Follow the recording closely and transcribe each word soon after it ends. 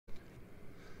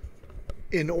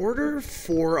In order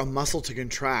for a muscle to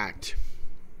contract,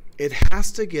 it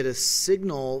has to get a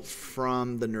signal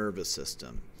from the nervous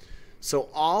system. So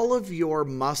all of your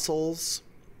muscles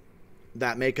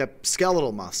that make up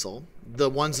skeletal muscle, the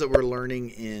ones that we're learning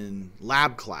in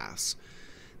lab class,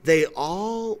 they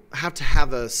all have to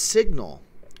have a signal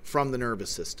from the nervous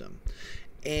system.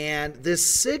 And this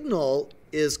signal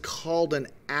is called an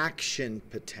action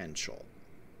potential.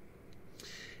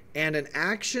 And an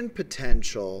action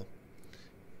potential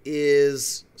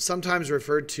is sometimes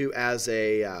referred to as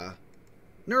a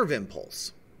nerve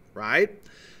impulse, right?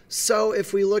 So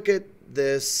if we look at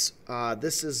this,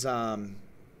 this is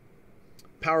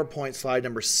PowerPoint slide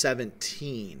number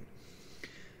 17.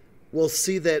 We'll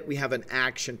see that we have an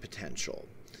action potential.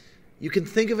 You can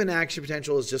think of an action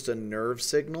potential as just a nerve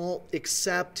signal,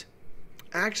 except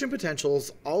action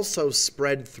potentials also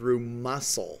spread through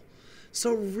muscle.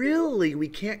 So really, we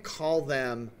can't call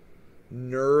them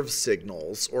nerve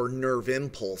signals or nerve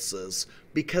impulses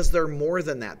because they're more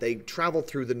than that. They travel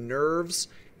through the nerves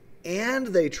and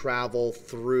they travel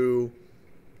through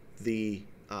the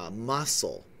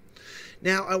muscle.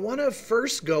 Now, I want to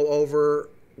first go over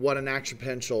what an action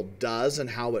potential does and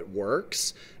how it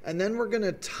works, and then we're going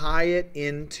to tie it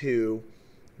into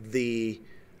the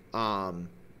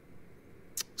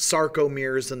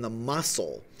sarcomeres in the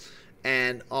muscle,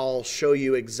 and I'll show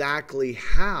you exactly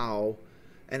how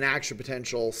an action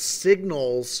potential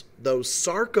signals those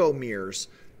sarcomeres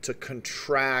to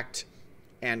contract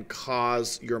and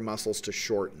cause your muscles to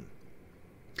shorten.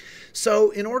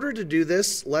 So in order to do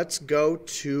this, let's go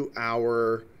to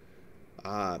our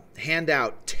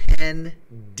Handout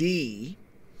 10D,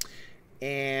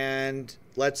 and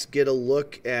let's get a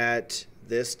look at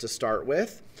this to start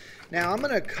with. Now I'm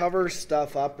going to cover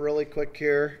stuff up really quick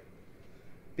here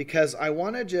because I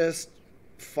want to just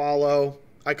follow.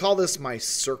 I call this my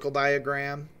circle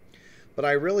diagram, but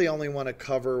I really only want to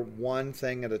cover one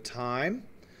thing at a time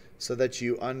so that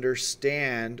you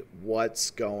understand what's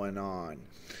going on.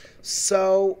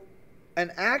 So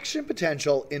an action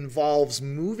potential involves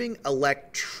moving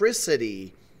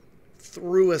electricity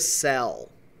through a cell.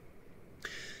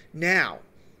 Now,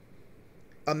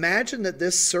 imagine that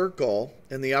this circle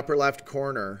in the upper left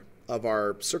corner of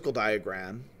our circle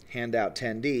diagram, Handout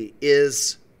 10D,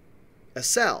 is a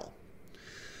cell.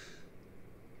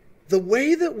 The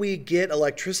way that we get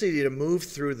electricity to move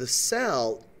through the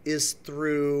cell is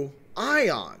through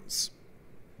ions,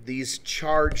 these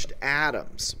charged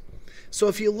atoms. So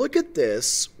if you look at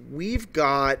this, we've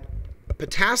got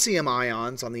potassium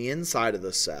ions on the inside of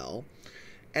the cell,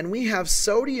 and we have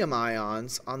sodium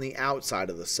ions on the outside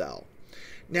of the cell.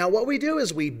 Now what we do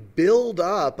is we build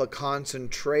up a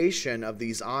concentration of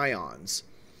these ions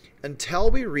until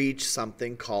we reach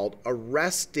something called a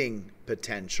resting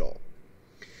potential.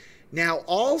 Now,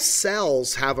 all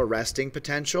cells have a resting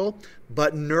potential,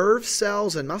 but nerve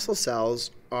cells and muscle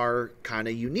cells are kind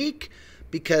of unique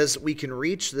because we can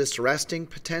reach this resting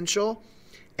potential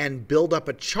and build up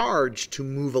a charge to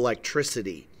move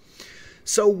electricity.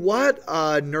 So what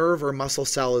a nerve or muscle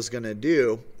cell is going to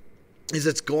do is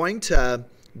it's going to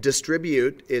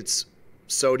distribute its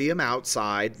sodium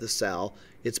outside the cell,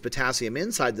 its potassium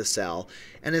inside the cell,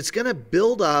 and it's going to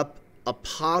build up a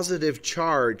positive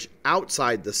charge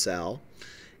outside the cell,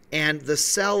 and the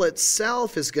cell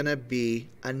itself is going to be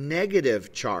a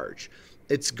negative charge.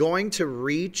 It's going to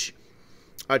reach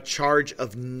a charge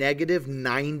of negative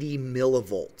 90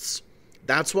 millivolts.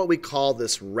 That's what we call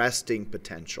this resting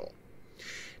potential.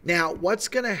 Now, what's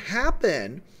going to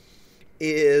happen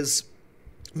is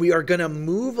we are going to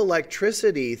move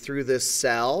electricity through this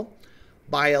cell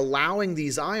by allowing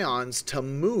these ions to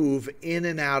move in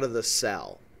and out of the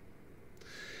cell.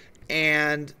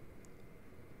 And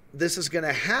this is going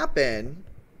to happen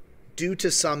due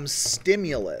to some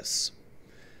stimulus.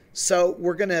 So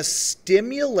we're going to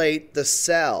stimulate the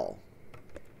cell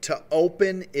to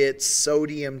open its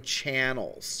sodium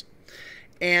channels.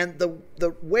 And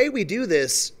the way we do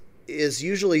this is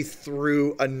usually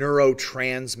through a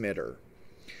neurotransmitter.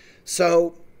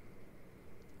 So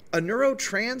a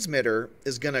neurotransmitter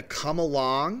is going to come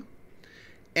along,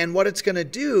 and what it's going to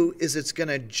do is it's going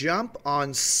to jump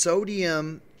on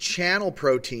sodium channel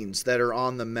proteins that are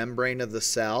on the membrane of the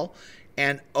cell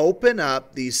and open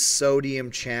up these sodium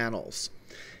channels.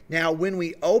 Now, when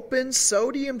we open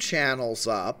sodium channels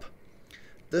up,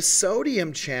 the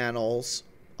sodium channels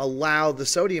allow the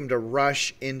sodium to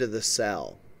rush into the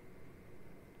cell.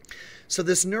 So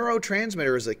this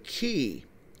neurotransmitter is a key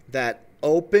that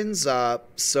opens up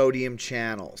sodium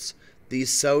channels. These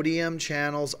sodium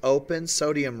channels open,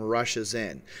 sodium rushes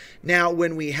in. Now,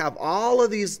 when we have all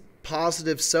of these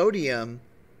positive sodium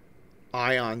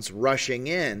ions rushing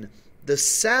in, the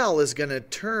cell is going to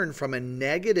turn from a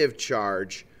negative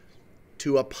charge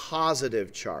to a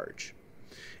positive charge.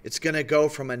 It's going to go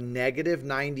from a negative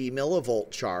 90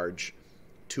 millivolt charge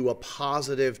to a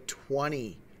positive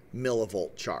 20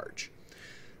 millivolt charge.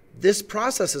 This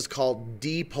process is called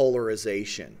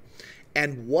depolarization.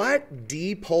 And what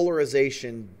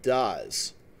depolarization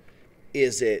does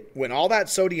is when all that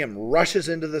sodium rushes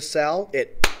into the cell,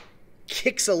 it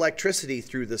kicks electricity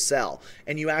through the cell.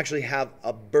 And you actually have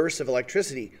a burst of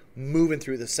electricity moving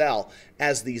through the cell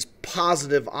as these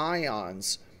positive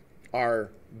ions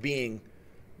are being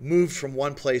moved from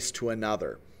one place to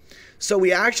another. So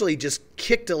we actually just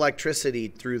kicked electricity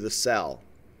through the cell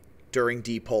during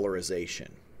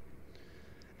depolarization.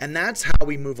 And that's how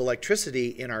we move electricity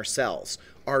in our cells.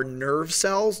 Our nerve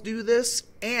cells do this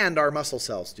and our muscle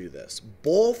cells do this.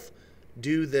 Both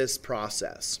do this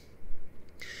process.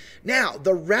 Now,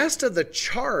 the rest of the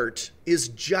chart is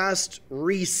just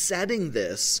resetting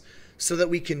this so that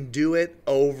we can do it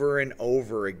over and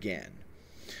over again.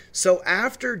 So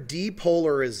after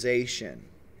depolarization,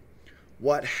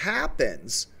 what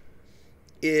happens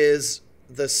is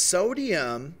the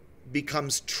sodium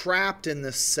becomes trapped in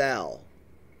the cell.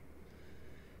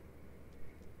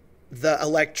 The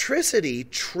electricity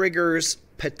triggers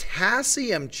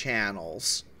potassium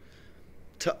channels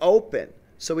to open.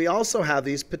 So we also have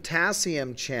these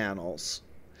potassium channels,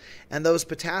 and those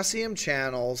potassium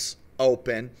channels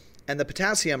open and the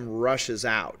potassium rushes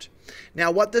out. Now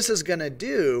what this is going to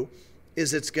do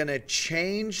is it's going to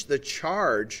change the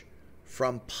charge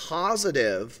from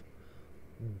positive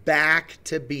back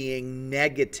to being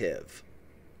negative.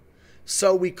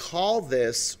 So we call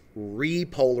this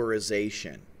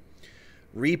repolarization.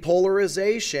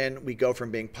 Repolarization, we go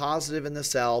from being positive in the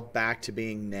cell back to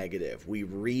being negative. We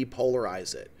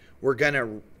repolarize it. We're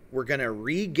gonna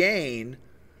regain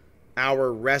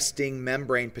our resting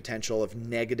membrane potential of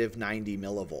negative 90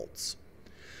 millivolts.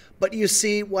 But you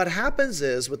see, what happens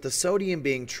is with the sodium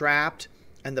being trapped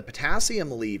and the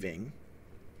potassium leaving,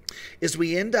 is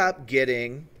we end up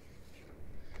getting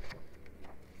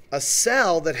a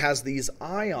cell that has these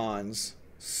ions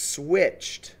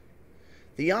switched.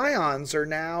 The ions are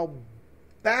now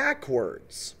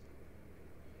backwards.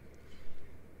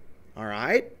 All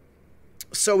right?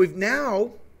 So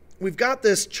we've got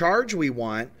this charge we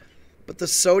want, but the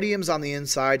sodium's on the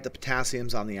inside, the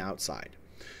potassium's on the outside.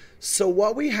 So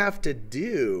what we have to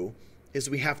do is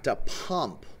we have to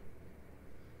pump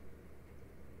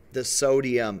the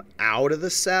sodium out of the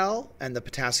cell and the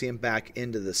potassium back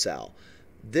into the cell.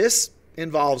 This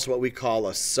involves what we call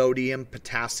a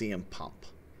sodium-potassium pump.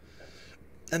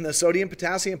 And the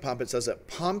sodium-potassium pump, it says it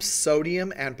pumps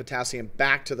sodium and potassium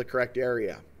back to the correct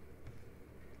area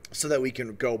so that we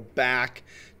can go back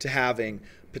to having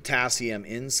potassium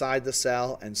inside the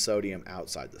cell and sodium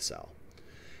outside the cell.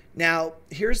 Now,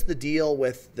 here's the deal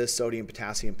with the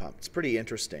sodium-potassium pump. It's pretty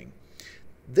interesting.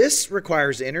 This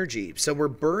requires energy, so we're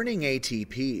burning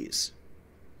ATPs.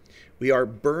 We are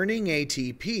burning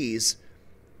ATPs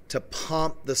to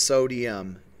pump the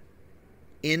sodium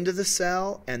into the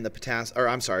cell and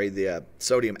the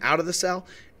sodium out of the cell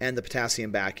and the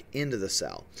potassium back into the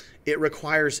cell. It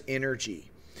requires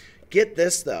energy. Get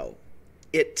this though,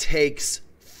 it takes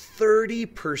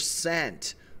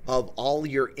 30% of all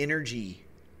your energy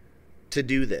to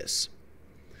do this.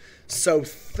 So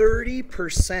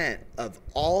 30% of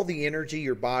all the energy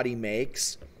your body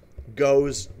makes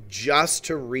goes just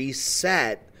to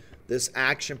reset this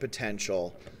action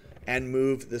potential and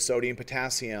move the sodium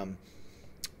potassium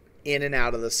in and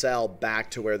out of the cell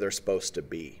back to where they're supposed to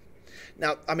be.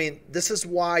 Now, I mean, this is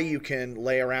why you can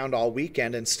lay around all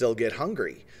weekend and still get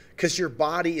hungry, because your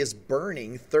body is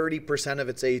burning 30% of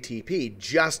its ATP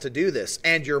just to do this.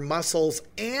 And your muscles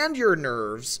and your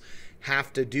nerves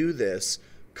have to do this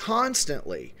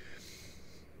constantly.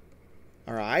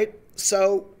 All right,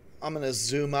 so I'm going to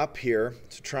zoom up here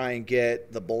to try and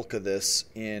get the bulk of this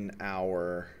in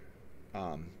our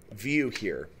view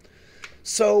here.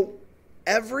 So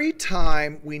every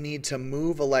time we need to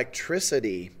move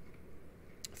electricity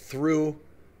through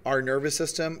our nervous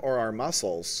system or our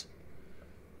muscles,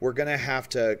 we're going to have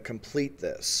to complete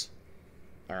this.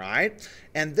 All right?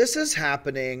 And this is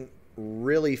happening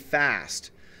really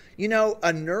fast. You know,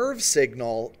 a nerve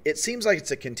signal, it seems like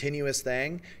it's a continuous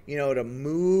thing. You know, to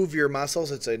move your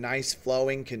muscles, it's a nice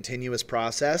flowing continuous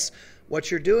process. What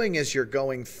you're doing is you're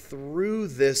going through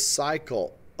this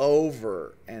cycle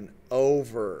over and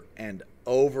over and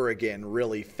over again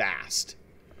really fast.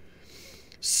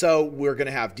 So we're going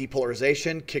to have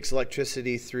depolarization, kicks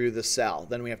electricity through the cell.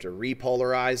 Then we have to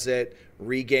repolarize it,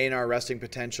 regain our resting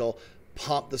potential,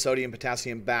 pump the sodium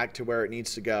potassium back to where it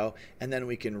needs to go, and then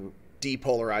we can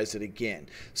depolarize it again.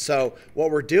 So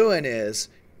what we're doing is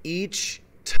each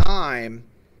time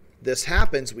this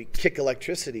happens, we kick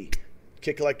electricity,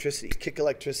 kick electricity, kick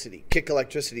electricity, kick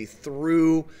electricity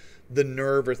through the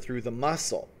nerve or through the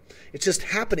muscle. It's just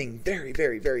happening very,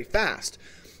 very, very fast.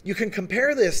 You can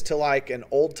compare this to like an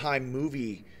old-time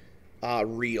movie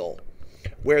reel,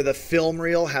 where the film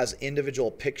reel has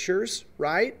individual pictures,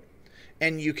 right?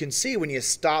 And you can see when you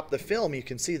stop the film, you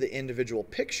can see the individual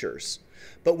pictures.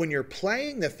 But when you're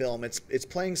playing the film, it's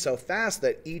playing so fast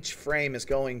that each frame is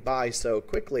going by so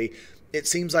quickly, it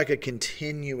seems like a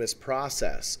continuous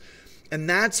process. And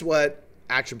that's what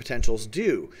action potentials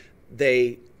do.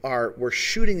 We're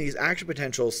shooting these action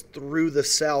potentials through the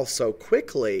cell so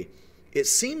quickly, it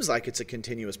seems like it's a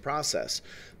continuous process.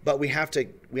 But we have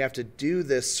to do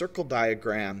this circle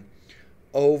diagram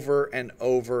over and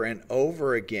over and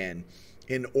over again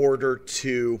in order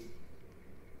to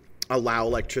allow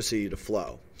electricity to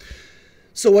flow.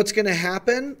 So what's going to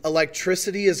happen?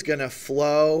 Electricity is going to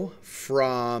flow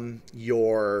from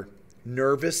your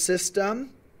nervous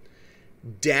system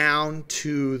down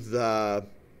to the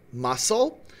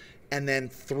muscle, and then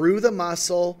through the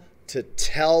muscle to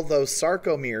tell those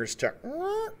sarcomeres to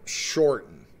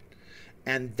shorten.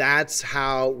 And that's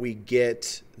how we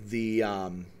get the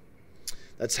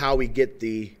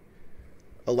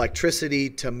electricity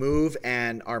to move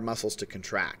and our muscles to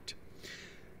contract.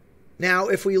 Now,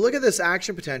 if we look at this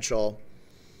action potential,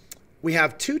 we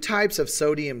have two types of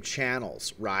sodium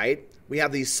channels, right? We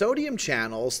have these sodium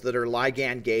channels that are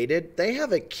ligand gated. They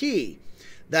have a key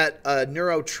that a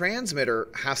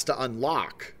neurotransmitter has to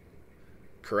unlock,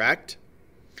 correct?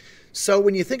 So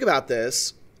when you think about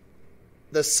this,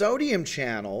 the sodium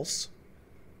channels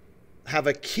have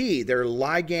a key. They're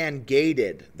ligand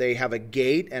gated. They have a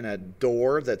gate and a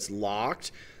door that's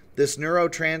locked. This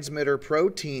neurotransmitter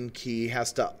protein key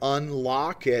has to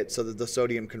unlock it so that the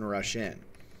sodium can rush in.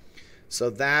 So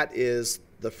that is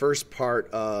the first part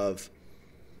of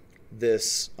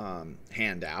this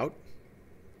handout.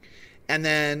 And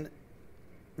then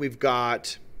we've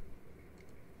got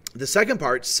the second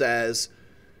part says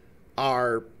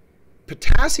our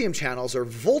potassium channels are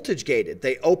voltage gated.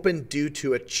 They open due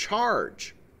to a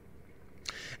charge.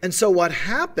 And so what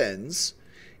happens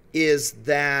is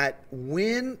that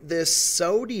when this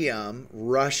sodium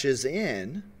rushes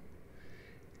in,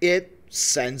 it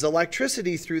sends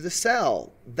electricity through the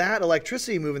cell. That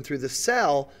electricity moving through the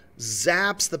cell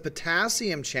zaps the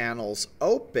potassium channels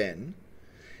open,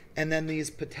 and then these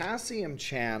potassium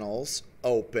channels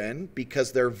open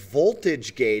because they're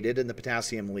voltage gated and the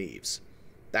potassium leaves.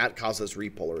 That causes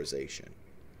repolarization.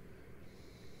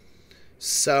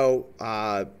 So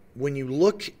when you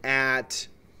look at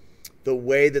the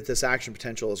way that this action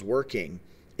potential is working,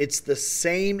 it's the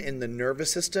same in the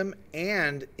nervous system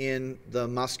and in the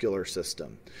muscular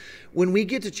system. When we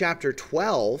get to chapter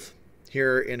 12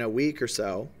 here in a week or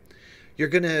so, you're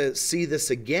going to see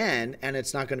this again, and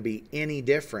it's not going to be any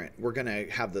different. We're going to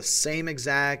have the same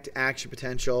exact action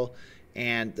potential,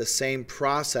 and the same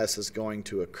process is going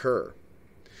to occur.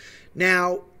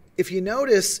 Now, if you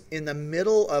notice in the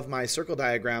middle of my circle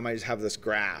diagram, I just have this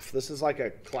graph. This is like a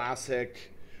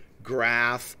classic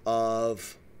graph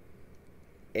of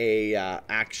a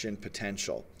action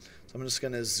potential. So I'm just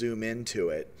going to zoom into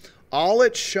it. All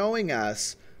it's showing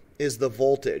us is the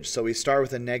voltage. So we start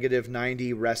with a negative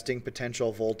 90 resting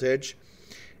potential voltage,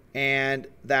 and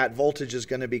that voltage is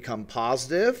going to become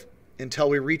positive until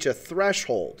we reach a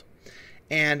threshold.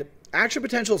 And action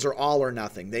potentials are all or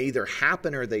nothing. They either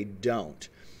happen or they don't.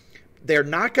 They're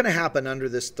not going to happen under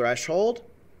this threshold.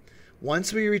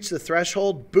 Once we reach the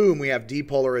threshold, boom, we have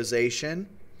depolarization,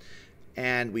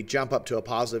 and we jump up to a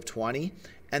positive 20.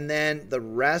 And then the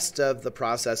rest of the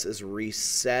process is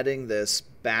resetting this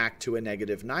back to a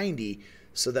negative 90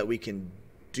 so that we can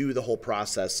do the whole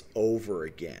process over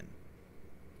again.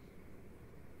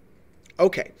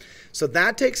 Okay, so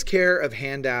that takes care of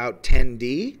handout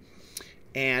 10D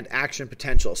and action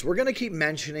potential. So we're going to keep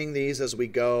mentioning these as we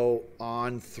go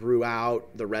on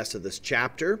throughout the rest of this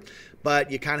chapter,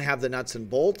 but you kind of have the nuts and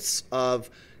bolts of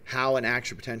how an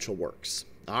action potential works.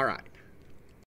 All right.